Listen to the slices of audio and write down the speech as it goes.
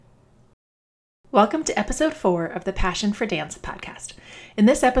Welcome to episode 4 of the Passion for Dance podcast. In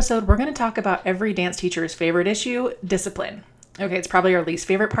this episode, we're going to talk about every dance teacher's favorite issue, discipline. Okay, it's probably our least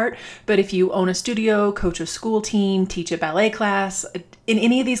favorite part, but if you own a studio, coach a school team, teach a ballet class, in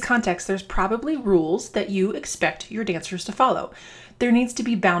any of these contexts, there's probably rules that you expect your dancers to follow. There needs to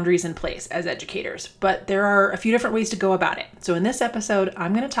be boundaries in place as educators, but there are a few different ways to go about it. So in this episode,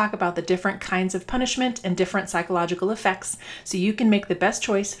 I'm going to talk about the different kinds of punishment and different psychological effects so you can make the best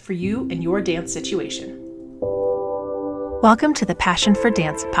choice for you and your dance situation. Welcome to the Passion for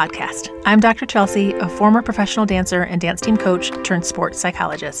Dance podcast. I'm Dr. Chelsea, a former professional dancer and dance team coach turned sports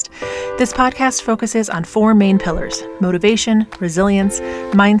psychologist. This podcast focuses on 4 main pillars: motivation, resilience,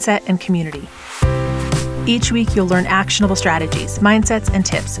 mindset, and community. Each week, you'll learn actionable strategies, mindsets, and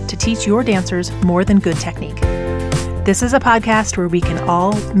tips to teach your dancers more than good technique. This is a podcast where we can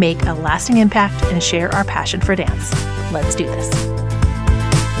all make a lasting impact and share our passion for dance. Let's do this.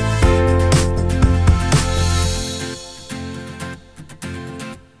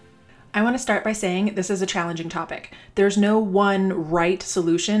 I want to start by saying this is a challenging topic. There's no one right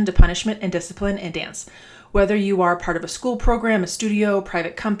solution to punishment and discipline in dance. Whether you are part of a school program, a studio,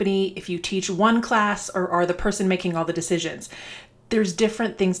 private company, if you teach one class or are the person making all the decisions, there's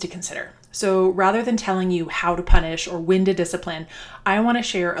different things to consider. So rather than telling you how to punish or when to discipline, I want to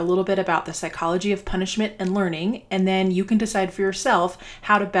share a little bit about the psychology of punishment and learning, and then you can decide for yourself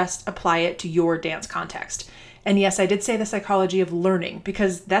how to best apply it to your dance context. And yes, I did say the psychology of learning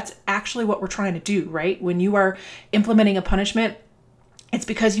because that's actually what we're trying to do, right? When you are implementing a punishment, it's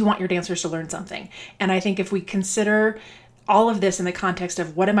because you want your dancers to learn something. And I think if we consider all of this in the context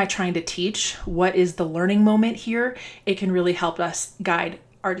of what am I trying to teach, what is the learning moment here, it can really help us guide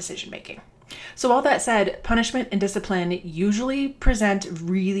our decision making. So all that said, punishment and discipline usually present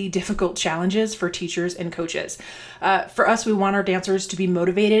really difficult challenges for teachers and coaches. For us, we want our dancers to be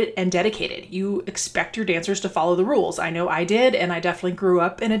motivated and dedicated. You expect your dancers to follow the rules. I know I did, and I definitely grew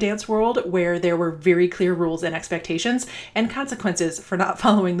up in a dance world where there were very clear rules and expectations and consequences for not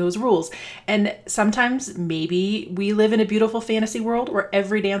following those rules. And sometimes maybe we live in a beautiful fantasy world where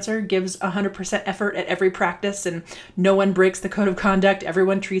every dancer gives 100% effort at every practice and no one breaks the code of conduct.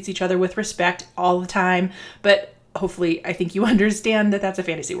 Everyone treats each other with respect all the time, but hopefully I think you understand that that's a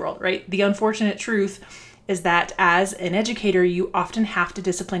fantasy world, right? The unfortunate truth is that as an educator, you often have to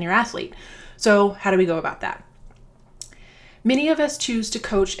discipline your athlete. So how do we go about that? Many of us choose to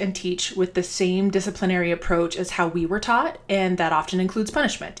coach and teach with the same disciplinary approach as how we were taught, and that often includes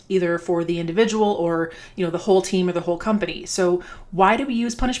punishment, either for the individual or, the whole team or the whole company. So why do we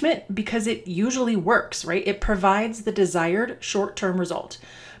use punishment? Because it usually works, right? It provides the desired short-term result.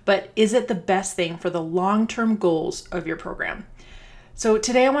 But is it the best thing for the long-term goals of your program? So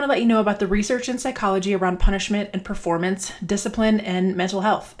today I want to let you know about the research and psychology around punishment and performance, discipline, and mental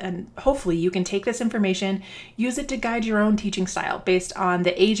health. And hopefully you can take this information, use it to guide your own teaching style based on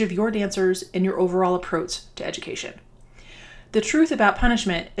the age of your dancers and your overall approach to education. The truth about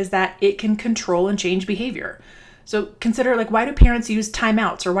punishment is that it can control and change behavior. So consider, why do parents use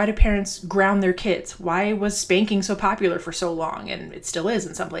timeouts, or why do parents ground their kids? Why was spanking so popular for so long? And it still is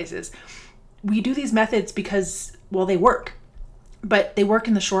in some places. We do these methods because, they work, but they work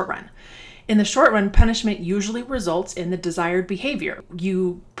in the short run. In the short run, punishment usually results in the desired behavior.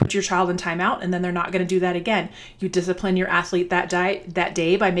 You put your child in timeout and then they're not going to do that again. You discipline your athlete that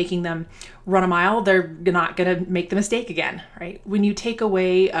day by making them run a mile. They're not going to make the mistake again, right? When you take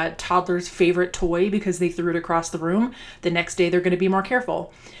away a toddler's favorite toy because they threw it across the room, the next day they're going to be more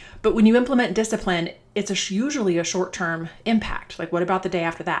careful. But when you implement discipline, it's usually a short-term impact. What about the day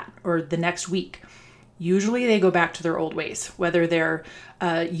after that or the next week? Usually they go back to their old ways, whether they're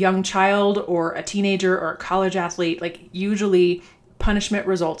a young child or a teenager or a college athlete. Usually punishment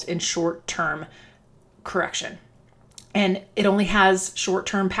results in short-term correction, and it only has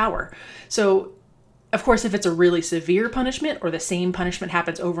short-term power. So of course, if it's a really severe punishment or the same punishment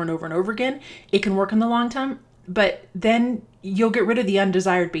happens over and over and over again, it can work in the long term, but then you'll get rid of the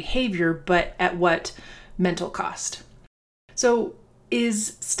undesired behavior, but at what mental cost? So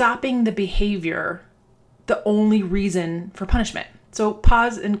is stopping the behavior the only reason for punishment? So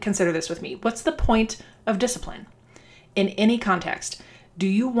pause and consider this with me. What's the point of discipline? In any context, do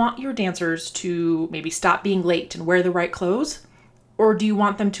you want your dancers to maybe stop being late and wear the right clothes? Or do you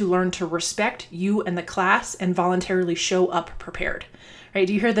want them to learn to respect you and the class and voluntarily show up prepared? Right?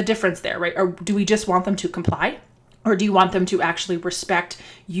 Do you hear the difference there, right? Or do we just want them to comply? Or do you want them to actually respect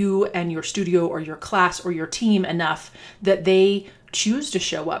you and your studio or your class or your team enough that they choose to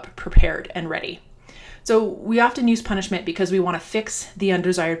show up prepared and ready? So we often use punishment because we want to fix the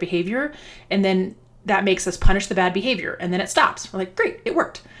undesired behavior, and then that makes us punish the bad behavior, and then it stops. We're like, great, it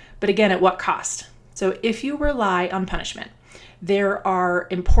worked. But again, at what cost? So if you rely on punishment, there are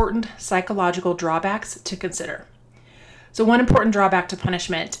important psychological drawbacks to consider. So one important drawback to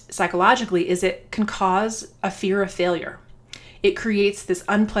punishment psychologically is it can cause a fear of failure. It creates this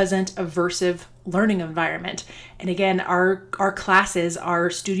unpleasant, aversive learning environment. And again, our classes, our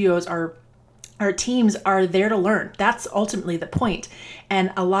studios, our teams are there to learn. That's ultimately the point.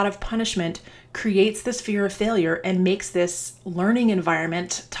 And a lot of punishment creates this fear of failure and makes this learning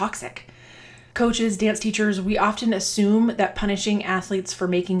environment toxic. Coaches, dance teachers, we often assume that punishing athletes for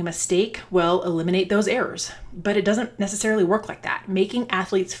making a mistake will eliminate those errors, but it doesn't necessarily work like that. Making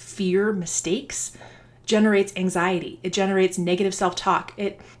athletes fear mistakes generates anxiety. It generates negative self-talk.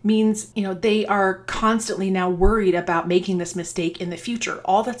 It means, they are constantly now worried about making this mistake in the future.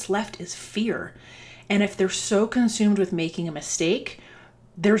 All that's left is fear. And if they're so consumed with making a mistake,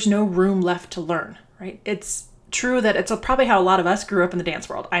 there's no room left to learn, right? It's true that it's probably how a lot of us grew up in the dance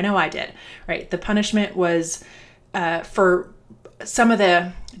world. I know I did, right? The punishment was, for some of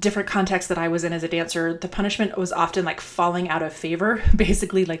the different contexts that I was in as a dancer, the punishment was often like falling out of favor.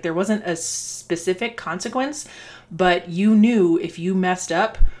 Basically, like there wasn't a specific consequence, but you knew if you messed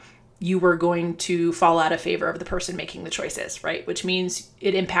up, you were going to fall out of favor of the person making the choices, right? Which means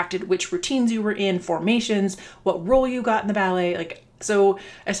it impacted which routines you were in, formations, what role you got in the ballet. So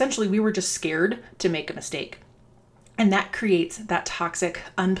essentially we were just scared to make a mistake. And that creates that toxic,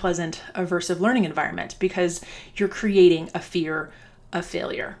 unpleasant, aversive learning environment because you're creating a fear of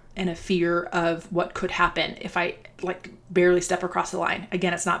failure and a fear of what could happen if I barely step across the line.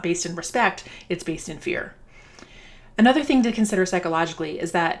 Again, it's not based in respect, it's based in fear. Another thing to consider psychologically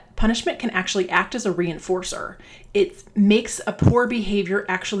is that punishment can actually act as a reinforcer. It makes a poor behavior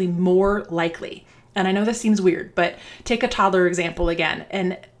actually more likely. And I know this seems weird, but take a toddler example again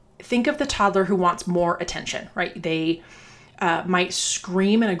and think of the toddler who wants more attention, right? They might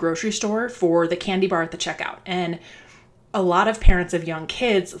scream in a grocery store for the candy bar at the checkout. And a lot of parents of young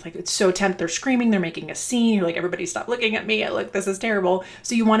kids, it's so tempting. They're screaming, they're making a scene. You're like, everybody stop looking at me. Look, this is terrible.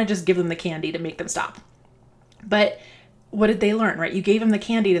 So you want to just give them the candy to make them stop. But what did they learn, right? You gave them the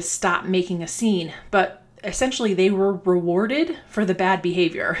candy to stop making a scene, but essentially they were rewarded for the bad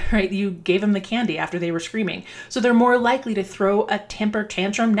behavior, right? You gave them the candy after they were screaming. So they're more likely to throw a temper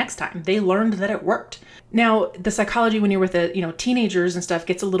tantrum next time. They learned that it worked. Now, the psychology when you're with teenagers and stuff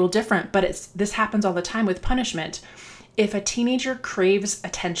gets a little different, but this happens all the time with punishment. If a teenager craves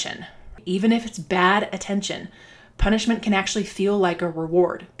attention, even if it's bad attention, punishment can actually feel like a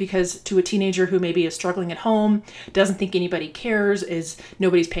reward because to a teenager who maybe is struggling at home, doesn't think anybody cares,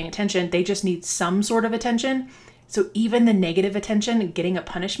 nobody's paying attention, they just need some sort of attention. So even the negative attention, getting a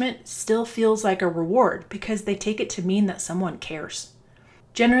punishment, still feels like a reward because they take it to mean that someone cares.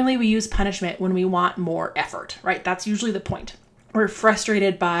 Generally, we use punishment when we want more effort, right? That's usually the point. We're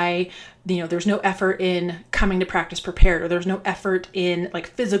frustrated by, there's no effort in coming to practice prepared, or there's no effort in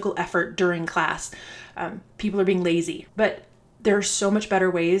physical effort during class. People are being lazy, but there are so much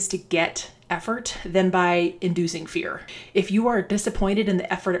better ways to get effort than by inducing fear. If you are disappointed in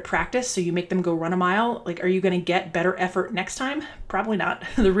the effort at practice, so you make them go run a mile, are you going to get better effort next time? Probably not.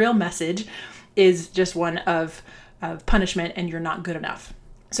 The real message is just one of punishment and you're not good enough.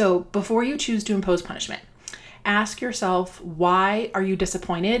 So before you choose to impose punishment, ask yourself, why are you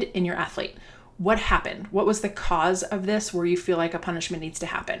disappointed in your athlete? What happened? What was the cause of this where you feel like a punishment needs to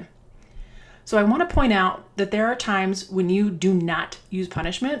happen? So I want to point out that there are times when you do not use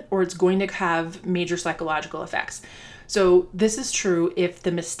punishment or it's going to have major psychological effects. So this is true if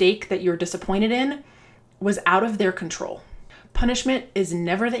the mistake that you're disappointed in was out of their control. Punishment is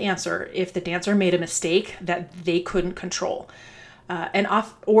never the answer if the dancer made a mistake that they couldn't control.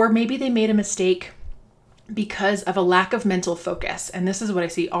 Or maybe they made a mistake because of a lack of mental focus. And this is what I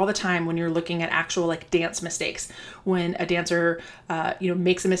see all the time when you're looking at actual dance mistakes. When a dancer,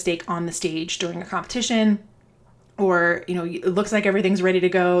 makes a mistake on the stage during a competition, or, it looks like everything's ready to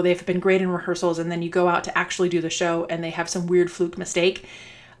go. They've been great in rehearsals. And then you go out to actually do the show and they have some weird fluke mistake.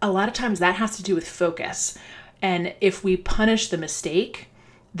 A lot of times that has to do with focus. And if we punish the mistake,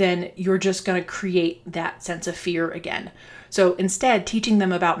 then you're just going to create that sense of fear again. So instead, teaching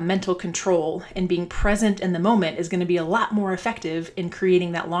them about mental control and being present in the moment is going to be a lot more effective in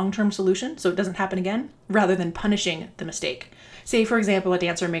creating that long-term solution so it doesn't happen again, rather than punishing the mistake. Say, for example, a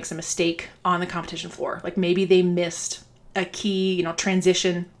dancer makes a mistake on the competition floor. Maybe they missed a key,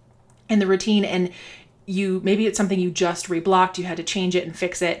 transition in the routine, and maybe it's something you just reblocked, you had to change it and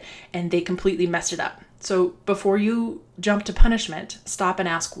fix it, and they completely messed it up. So before you jump to punishment, stop and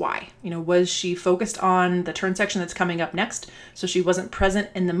ask why. Was she focused on the turn section that's coming up next, so she wasn't present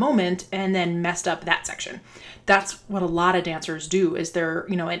in the moment and then messed up that section? That's what a lot of dancers do, is they're,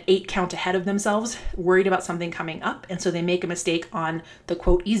 an 8 count ahead of themselves, worried about something coming up, and so they make a mistake on the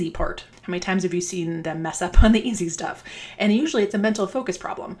quote easy part. How many times have you seen them mess up on the easy stuff? And usually it's a mental focus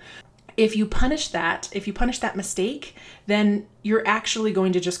problem. If you punish that mistake, then you're actually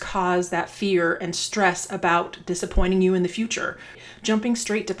going to just cause that fear and stress about disappointing you in the future. Jumping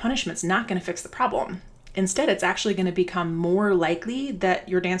straight to punishment's not going to fix the problem. Instead, it's actually going to become more likely that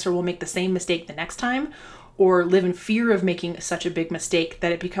your dancer will make the same mistake the next time, or live in fear of making such a big mistake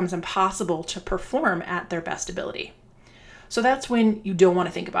that it becomes impossible to perform at their best ability. So that's when you don't want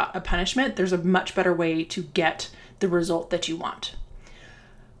to think about a punishment. There's a much better way to get the result that you want.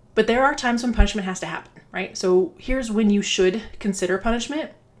 But there are times when punishment has to happen, right? So here's when you should consider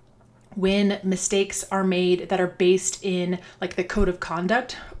punishment: when mistakes are made that are based in like the code of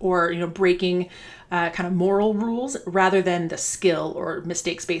conduct, or breaking kind of moral rules, rather than the skill or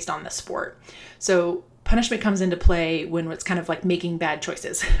mistakes based on the sport. So punishment comes into play when it's kind of like making bad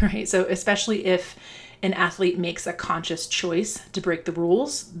choices, right? So especially if an athlete makes a conscious choice to break the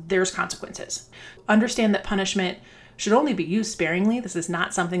rules, there's consequences. Understand that punishment should only be used sparingly. This is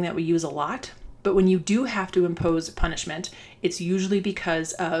not something that we use a lot, but when you do have to impose punishment, it's usually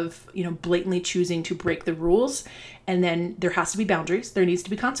because of, blatantly choosing to break the rules, and then there has to be boundaries. There needs to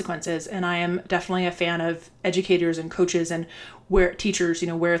be consequences. And I am definitely a fan of educators and coaches and teachers,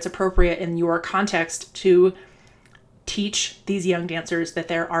 where it's appropriate in your context to teach these young dancers that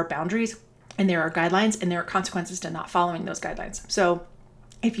there are boundaries and there are guidelines and there are consequences to not following those guidelines. So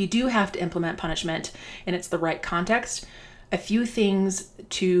if you do have to implement punishment and it's the right context, a few things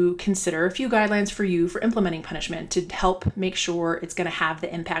to consider, a few guidelines for you for implementing punishment to help make sure it's going to have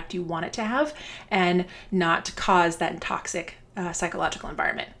the impact you want it to have and not cause that toxic psychological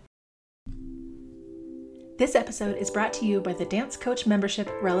environment. This episode is brought to you by the Dance Coach Membership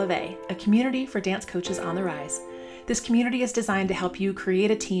Releve, a community for dance coaches on the rise. This community is designed to help you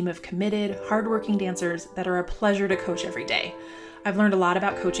create a team of committed, hardworking dancers that are a pleasure to coach every day. I've learned a lot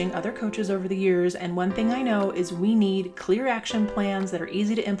about coaching other coaches over the years, and one thing I know is we need clear action plans that are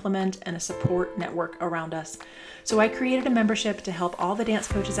easy to implement and a support network around us. So I created a membership to help all the dance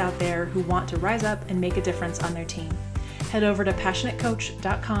coaches out there who want to rise up and make a difference on their team. Head over to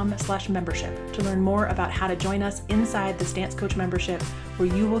passionatecoach.com/membership to learn more about how to join us inside this Dance Coach membership, where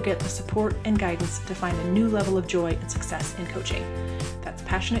you will get the support and guidance to find a new level of joy and success in coaching. That's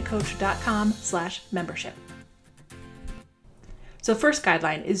passionatecoach.com/membership. So first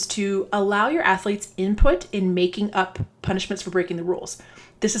guideline is to allow your athletes input in making up punishments for breaking the rules.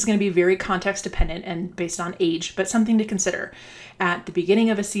 This is going to be very context dependent and based on age, but something to consider. At the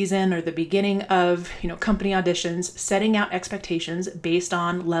beginning of a season or the beginning of, company auditions, setting out expectations based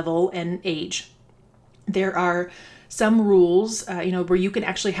on level and age. There are some rules, where you can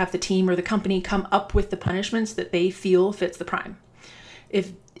actually have the team or the company come up with the punishments that they feel fits the crime.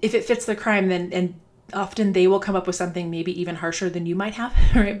 If it fits the crime, then often they will come up with something maybe even harsher than you might have,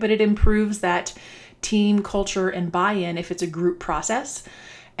 right? But it improves that team culture and buy-in if it's a group process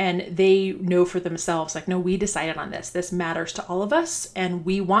and they know for themselves, like, no, we decided on this. This matters to all of us, and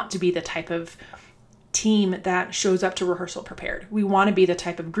we want to be the type of team that shows up to rehearsal prepared. We want to be the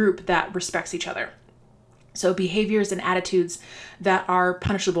type of group that respects each other. So behaviors and attitudes that are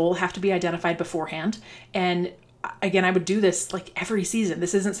punishable have to be identified beforehand. And again, I would do this like every season.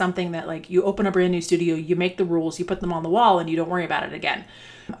 This isn't something that like you open a brand new studio, you make the rules, you put them on the wall, and you don't worry about it again.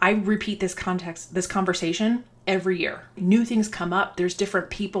 I repeat this conversation every year. New things come up. There's different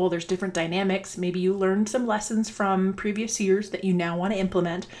people. There's different dynamics. Maybe you learned some lessons from previous years that you now want to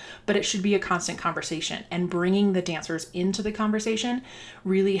implement, but it should be a constant conversation. And bringing the dancers into the conversation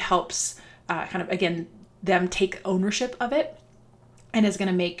really helps them take ownership of it, and is going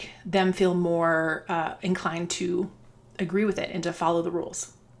to make them feel more inclined to agree with it and to follow the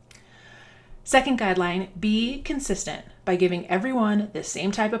rules. Second guideline, be consistent by giving everyone the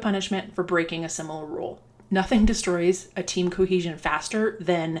same type of punishment for breaking a similar rule. Nothing destroys a team cohesion faster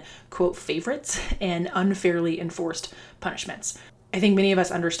than, quote, favorites and unfairly enforced punishments. I think many of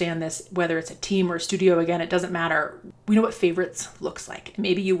us understand this, whether it's a team or a studio. Again, it doesn't matter. We know what favorites looks like.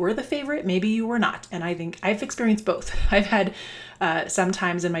 Maybe you were the favorite, maybe you were not. And I think I've experienced both. I've had some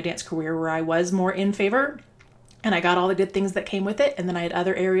times in my dance career where I was more in favor and I got all the good things that came with it. And then I had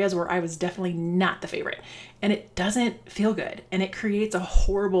other areas where I was definitely not the favorite. And it doesn't feel good. And it creates a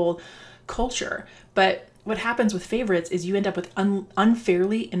horrible culture. But what happens with favorites is you end up with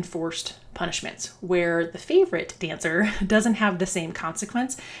unfairly enforced punishments where the favorite dancer doesn't have the same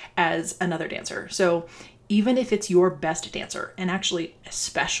consequence as another dancer. So even if it's your best dancer, and actually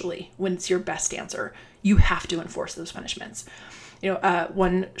especially when it's your best dancer, you have to enforce those punishments.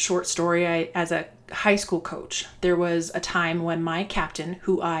 One short story, as a high school coach, there was a time when my captain,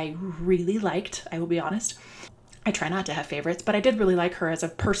 who I really liked, I will be honest, I try not to have favorites, but I did really like her as a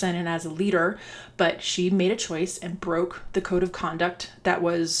person and as a leader, but she made a choice and broke the code of conduct that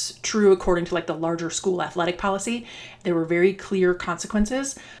was true according to like the larger school athletic policy. There were very clear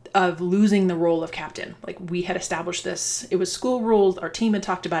consequences of losing the role of captain. Like, we had established this, it was school rules, our team had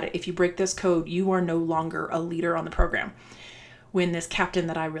talked about it. If you break this code, you are no longer a leader on the program. When this captain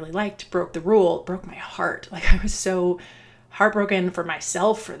that I really liked broke the rule, it broke my heart. Like, I was so heartbroken for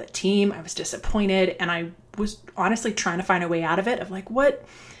myself, for the team. I was disappointed, and I was honestly trying to find a way out of it, of like, what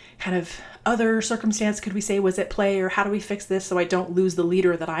kind of other circumstance could we say was at play, or how do we fix this so I don't lose the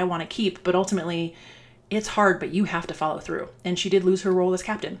leader that I want to keep? But ultimately, it's hard, but you have to follow through. And she did lose her role as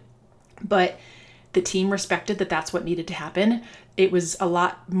captain. But the team respected that that's what needed to happen. It was a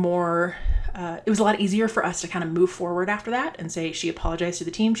lot more, it was a lot easier for us to kind of move forward after that and say she apologized to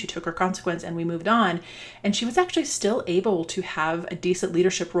the team, she took her consequence, and we moved on. And she was actually still able to have a decent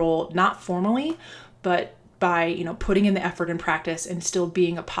leadership role, not formally, but by, putting in the effort and practice and still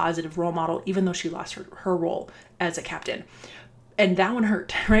being a positive role model, even though she lost her role as a captain. And that one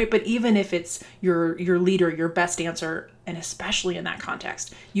hurt, right? But even if it's your leader, your best dancer, and especially in that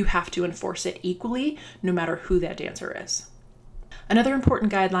context, you have to enforce it equally, no matter who that dancer is. Another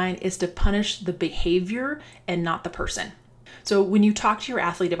important guideline is to punish the behavior and not the person. So when you talk to your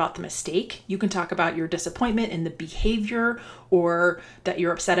athlete about the mistake, you can talk about your disappointment in the behavior or that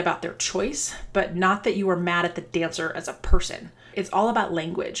you're upset about their choice, but not that you are mad at the dancer as a person. It's all about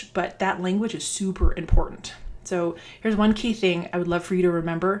language, but that language is super important. So here's one key thing I would love for you to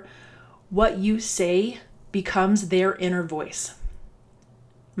remember. What you say becomes their inner voice.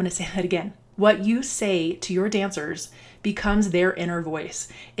 I'm going to say that again. What you say to your dancers becomes their inner voice.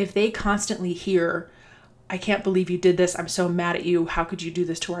 If they constantly hear, I can't believe you did this, I'm so mad at you, how could you do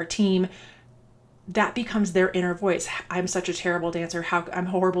this to our team? That becomes their inner voice. I'm such a terrible dancer, I'm a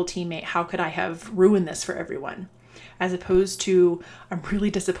horrible teammate, how could I have ruined this for everyone? As opposed to, I'm really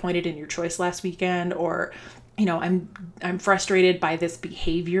disappointed in your choice last weekend, or I'm frustrated by this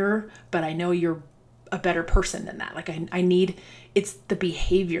behavior, but I know you're a better person than that. Like it's the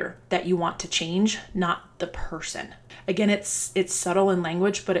behavior that you want to change, not the person. Again, it's subtle in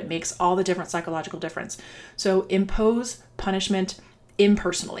language, but it makes all the different psychological difference. So impose punishment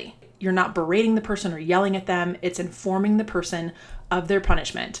impersonally. You're not berating the person or yelling at them. It's informing the person of their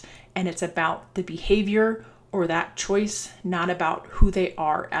punishment. And it's about the behavior or that choice, not about who they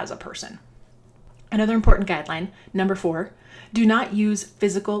are as a person. Another important guideline, number 4, do not use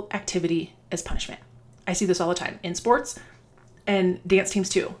physical activity as punishment. I see this all the time in sports and dance teams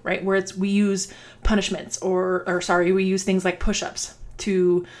too, right? Where we use punishments we use things like push-ups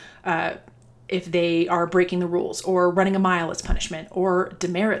to, if they are breaking the rules, or running a mile as punishment, or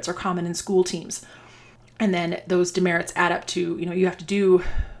demerits are common in school teams. And then those demerits add up to, you have to do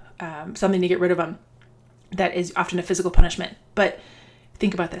something to get rid of them. That is often a physical punishment. But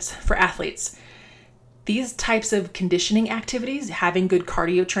think about this for athletes. These types of conditioning activities, having good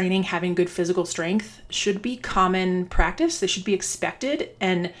cardio training, having good physical strength, should be common practice. They should be expected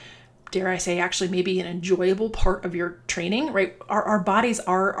and, dare I say, actually maybe an enjoyable part of your training, right? Our bodies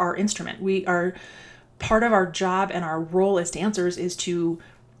are our instrument. We are, part of our job and our role as dancers is to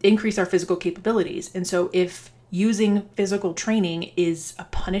increase our physical capabilities. And so if using physical training is a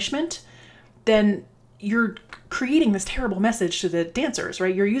punishment, then you're creating this terrible message to the dancers,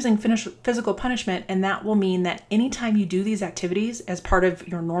 right? You're using physical punishment, and that will mean that anytime you do these activities as part of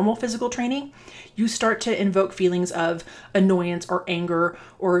your normal physical training, you start to invoke feelings of annoyance or anger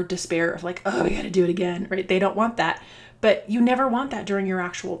or despair of like, oh, we got to do it again, right? They don't want that, but you never want that during your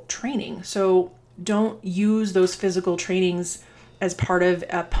actual training. So don't use those physical trainings as part of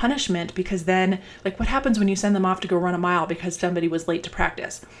a punishment, because then, like, what happens when you send them off to go run a mile because somebody was late to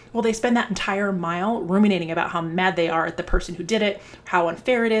practice? Well, they spend that entire mile ruminating about how mad they are at the person who did it, how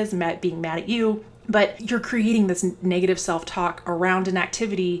unfair it is, being mad at you. But you're creating this negative self-talk around an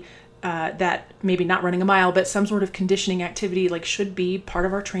activity that maybe not running a mile, but some sort of conditioning activity, like, should be part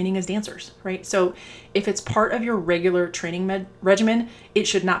of our training as dancers, right? So if it's part of your regular training regimen, it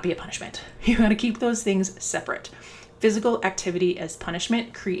should not be a punishment. You got to keep those things separate. Physical activity as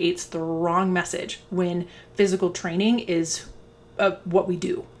punishment creates the wrong message when physical training is what we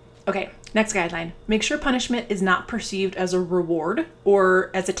do. Okay, next guideline. Make sure punishment is not perceived as a reward or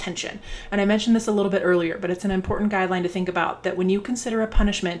as attention. And I mentioned this a little bit earlier, but it's an important guideline to think about, that when you consider a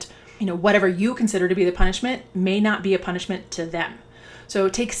punishment, whatever you consider to be the punishment may not be a punishment to them. So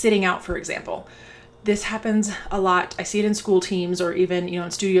take sitting out, for example. This happens a lot. I see it in school teams or even,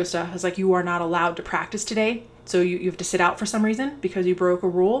 in studio stuff. It's like, you are not allowed to practice today. So you have to sit out for some reason because you broke a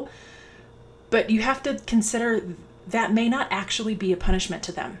rule. But you have to consider that may not actually be a punishment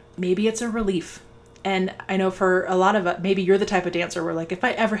to them. Maybe it's a relief. And I know for a lot of us, maybe you're the type of dancer where like, if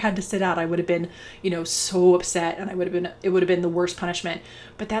I ever had to sit out, I would have been, so upset, and it would have been the worst punishment.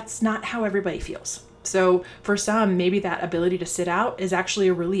 But that's not how everybody feels. So for some, maybe that ability to sit out is actually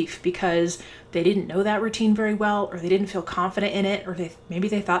a relief because they didn't know that routine very well, or they didn't feel confident in it, or maybe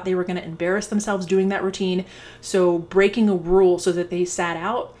they thought they were going to embarrass themselves doing that routine. So breaking a rule so that they sat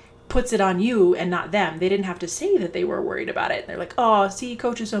out puts it on you and not them. They didn't have to say that they were worried about it. They're like, oh, see,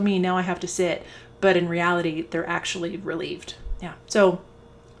 coach is so mean, now I have to sit. But in reality, they're actually relieved. Yeah. So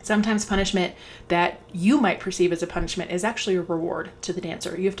sometimes punishment that you might perceive as a punishment is actually a reward to the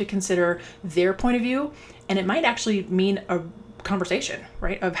dancer. You have to consider their point of view, and it might actually mean a conversation,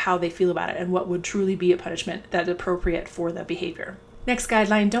 right, of how they feel about it and what would truly be a punishment that's appropriate for the behavior. Next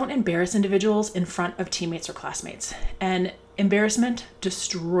guideline, don't embarrass individuals in front of teammates or classmates. And embarrassment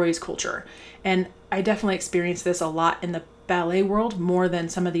destroys culture. And I definitely experienced this a lot in the ballet world, more than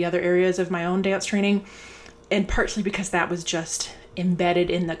some of the other areas of my own dance training. And partially because that was just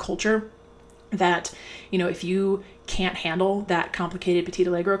embedded in the culture, that, if you can't handle that complicated Petit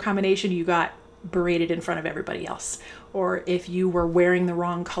Allegro combination, you got berated in front of everybody else. Or if you were wearing the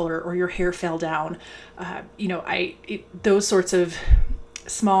wrong color or your hair fell down, those sorts of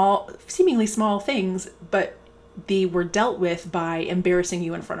seemingly small things, but they were dealt with by embarrassing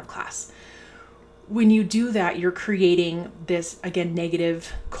you in front of class. When you do that, you're creating this, again,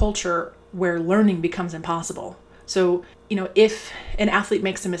 negative culture where learning becomes impossible. So, if an athlete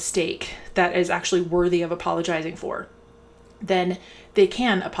makes a mistake that is actually worthy of apologizing for, then they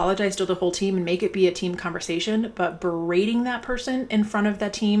can apologize to the whole team and make it be a team conversation, but berating that person in front of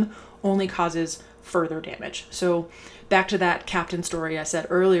that team only causes further damage. So back to that captain story I said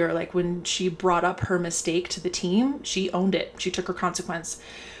earlier, like when she brought up her mistake to the team, she owned it. She took her consequence,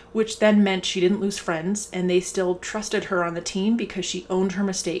 which then meant she didn't lose friends, and they still trusted her on the team because she owned her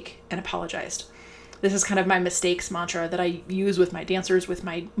mistake and apologized. This is kind of my mistakes mantra that I use with my dancers, with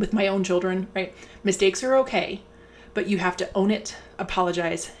my own children, right? Mistakes are okay, but you have to own it,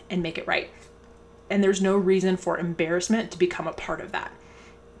 apologize, and make it right. And there's no reason for embarrassment to become a part of that.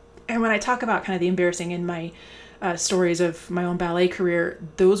 And when I talk about kind of the embarrassing in my stories of my own ballet career,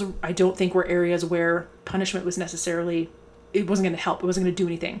 those I don't think were areas where punishment was necessarily, it wasn't going to help. It wasn't going to do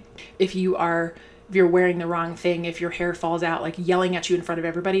anything. If you're wearing the wrong thing, if your hair falls out, like yelling at you in front of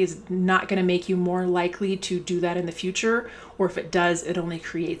everybody is not going to make you more likely to do that in the future. Or if it does, it only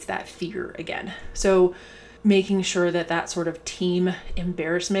creates that fear again. So making sure that sort of team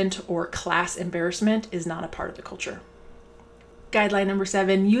embarrassment or class embarrassment is not a part of the culture. Guideline number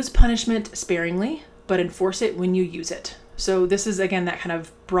 7, use punishment sparingly, but enforce it when you use it. So this is, again, that kind of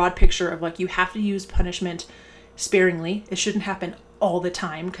broad picture of like, you have to use punishment sparingly. It shouldn't happen all the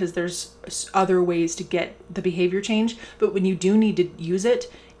time because there's other ways to get the behavior change. But when you do need to use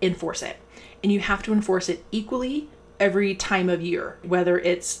it, enforce it. And you have to enforce it equally every time of year, whether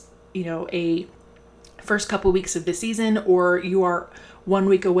it's, a first couple weeks of the season or you are 1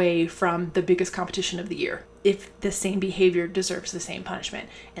 week away from the biggest competition of the year. If the same behavior deserves the same punishment.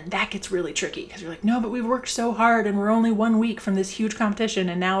 And that gets really tricky because you're like, no, but we've worked so hard and we're only 1 week from this huge competition.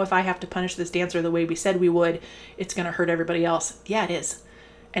 And now if I have to punish this dancer the way we said we would, it's going to hurt everybody else. Yeah, it is.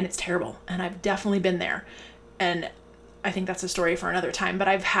 And it's terrible. And I've definitely been there. And I think that's a story for another time. But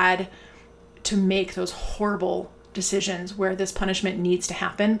I've had to make those horrible decisions where this punishment needs to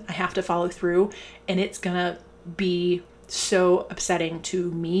happen. I have to follow through, and it's going to be so upsetting to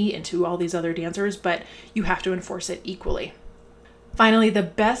me and to all these other dancers, but you have to enforce it equally. Finally, the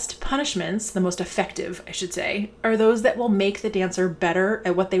best punishments, the most effective, I should say, are those that will make the dancer better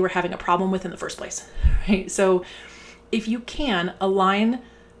at what they were having a problem with in the first place, right? So if you can align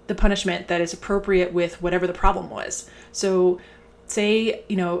the punishment that is appropriate with whatever the problem was. So say,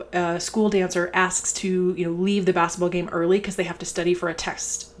 a school dancer asks to, leave the basketball game early because they have to study for a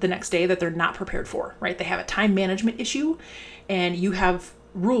test the next day that they're not prepared for, right? They have a time management issue and you have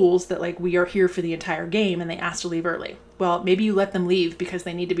rules that like, we are here for the entire game and they ask to leave early. Well, maybe you let them leave because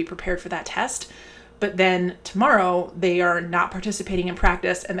they need to be prepared for that test. But then tomorrow they are not participating in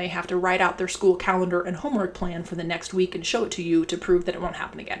practice and they have to write out their school calendar and homework plan for the next week and show it to you to prove that it won't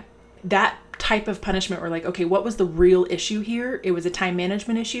happen again. that type of punishment, we're like, okay, what was the real issue here? It was a time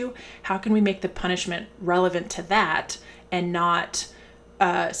management issue. How can we make the punishment relevant to that and not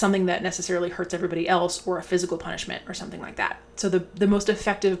something that necessarily hurts everybody else, or a physical punishment or something like that? So the most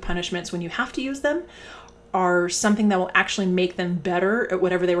effective punishments, when you have to use them, are something that will actually make them better at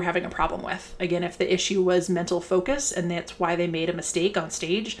whatever they were having a problem with. Again, if the issue was mental focus and that's why they made a mistake on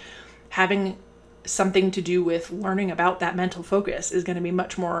stage, having something to do with learning about that mental focus is going to be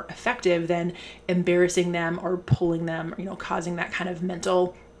much more effective than embarrassing them or pulling them, causing that kind of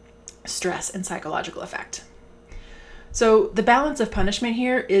mental stress and psychological effect. So the balance of punishment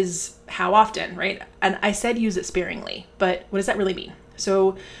here is how often, right? And I said use it sparingly, but what does that really mean?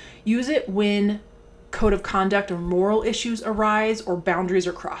 So use it when code of conduct or moral issues arise or boundaries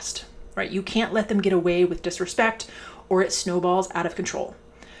are crossed, right? You can't let them get away with disrespect or it snowballs out of control.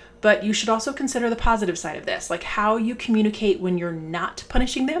 But you should also consider the positive side of this, like how you communicate when you're not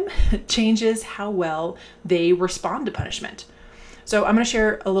punishing them changes how well they respond to punishment. So I'm going to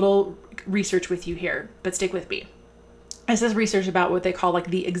share a little research with you here, but stick with me. This is research about what they call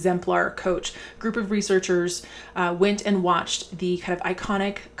like the exemplar coach. A group of researchers went and watched the kind of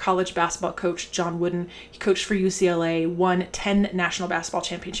iconic college basketball coach, John Wooden. He coached for UCLA, won 10 national basketball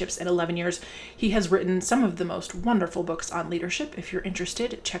championships in 11 years. He has written some of the most wonderful books on leadership. If you're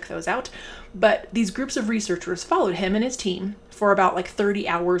interested, check those out. But these groups of researchers followed him and his team for about like 30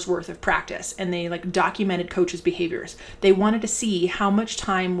 hours worth of practice, and they like documented coaches' behaviors. They wanted to see how his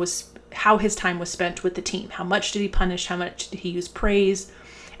time was spent with the team. How much did he punish? How much did he use praise?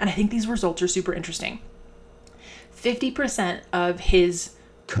 And I think these results are super interesting. 50% of his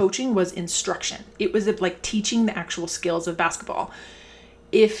coaching was instruction. It was like teaching the actual skills of basketball.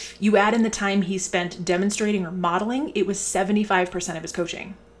 If you add in the time he spent demonstrating or modeling, it was 75% of his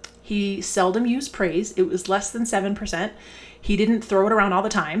coaching. He seldom used praise. It was less than 7%. He didn't throw it around all the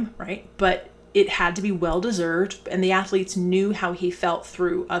time, right? But it had to be well-deserved, and the athletes knew how he felt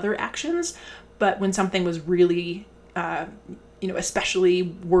through other actions. But when something was really, especially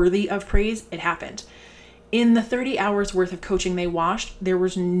worthy of praise, it happened. In the 30 hours worth of coaching they watched, there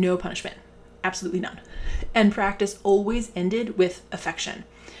was no punishment, absolutely none. And practice always ended with affection.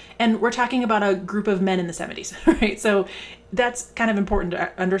 And we're talking about a group of men in the 70s, right? So that's kind of important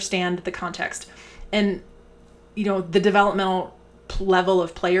to understand the context. And, the developmental level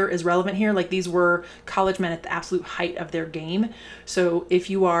of player is relevant here. Like, these were college men at the absolute height of their game. So if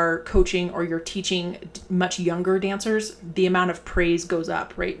you are coaching or you're teaching much younger dancers, the amount of praise goes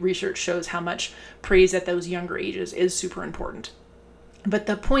up, right? Research shows how much praise at those younger ages is super important. But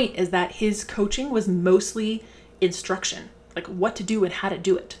the point is that his coaching was mostly instruction, like what to do and how to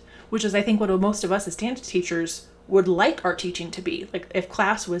do it, which is, I think, what most of us as dance teachers would like our teaching to be. Like, if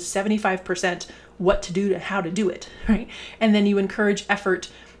class was 75% what to do and how to do it, right? And then you encourage effort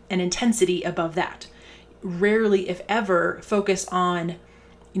and intensity above that. Rarely, if ever, focus on,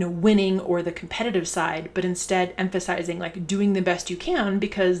 winning or the competitive side, but instead emphasizing like doing the best you can,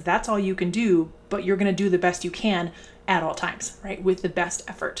 because that's all you can do, but you're going to do the best you can at all times, right? With the best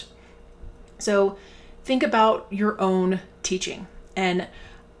effort. So think about your own teaching. And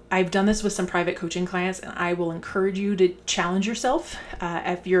I've done this with some private coaching clients, and I will encourage you to challenge yourself.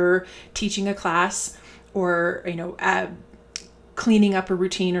 If you're teaching a class or, cleaning up a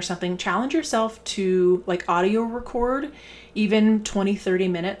routine or something, challenge yourself to like audio record even 20, 30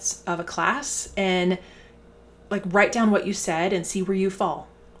 minutes of a class and like write down what you said and see where you fall.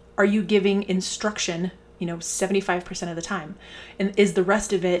 Are you giving instruction, 75% of the time? And is the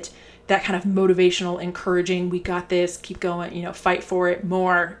rest of it that kind of motivational, encouraging, we got this, keep going, fight for it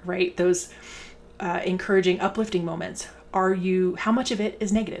more, right? Those encouraging, uplifting moments. How much of it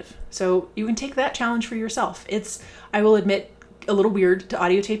is negative? So you can take that challenge for yourself. It's, I will admit, a little weird to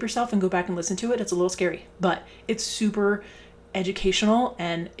audio tape yourself and go back and listen to it. It's a little scary, but it's super educational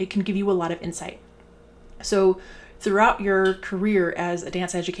and it can give you a lot of insight. So throughout your career as a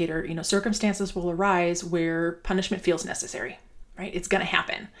dance educator, circumstances will arise where punishment feels necessary, right? It's going to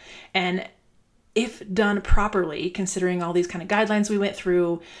happen. And if done properly, considering all these kind of guidelines we went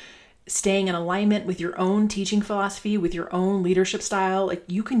through, staying in alignment with your own teaching philosophy, with your own leadership style, like,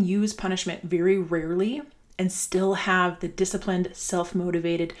 you can use punishment very rarely and still have the disciplined,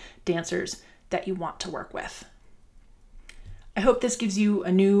 self-motivated dancers that you want to work with. I hope this gives you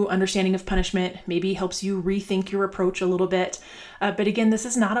a new understanding of punishment, maybe helps you rethink your approach a little bit. But again, this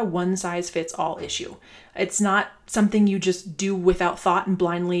is not a one-size-fits-all issue. It's not something you just do without thought and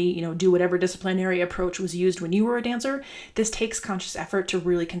blindly, do whatever disciplinary approach was used when you were a dancer. This takes conscious effort to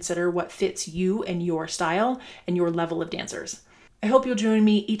really consider what fits you and your style and your level of dancers. I hope you'll join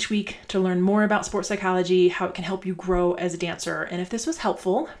me each week to learn more about sports psychology, how it can help you grow as a dancer. And if this was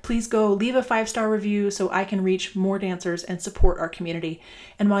helpful, please go leave a 5-star review so I can reach more dancers and support our community.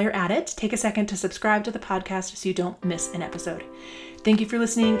 And while you're at it, take a second to subscribe to the podcast so you don't miss an episode. Thank you for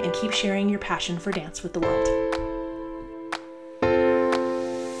listening, and keep sharing your passion for dance with the world.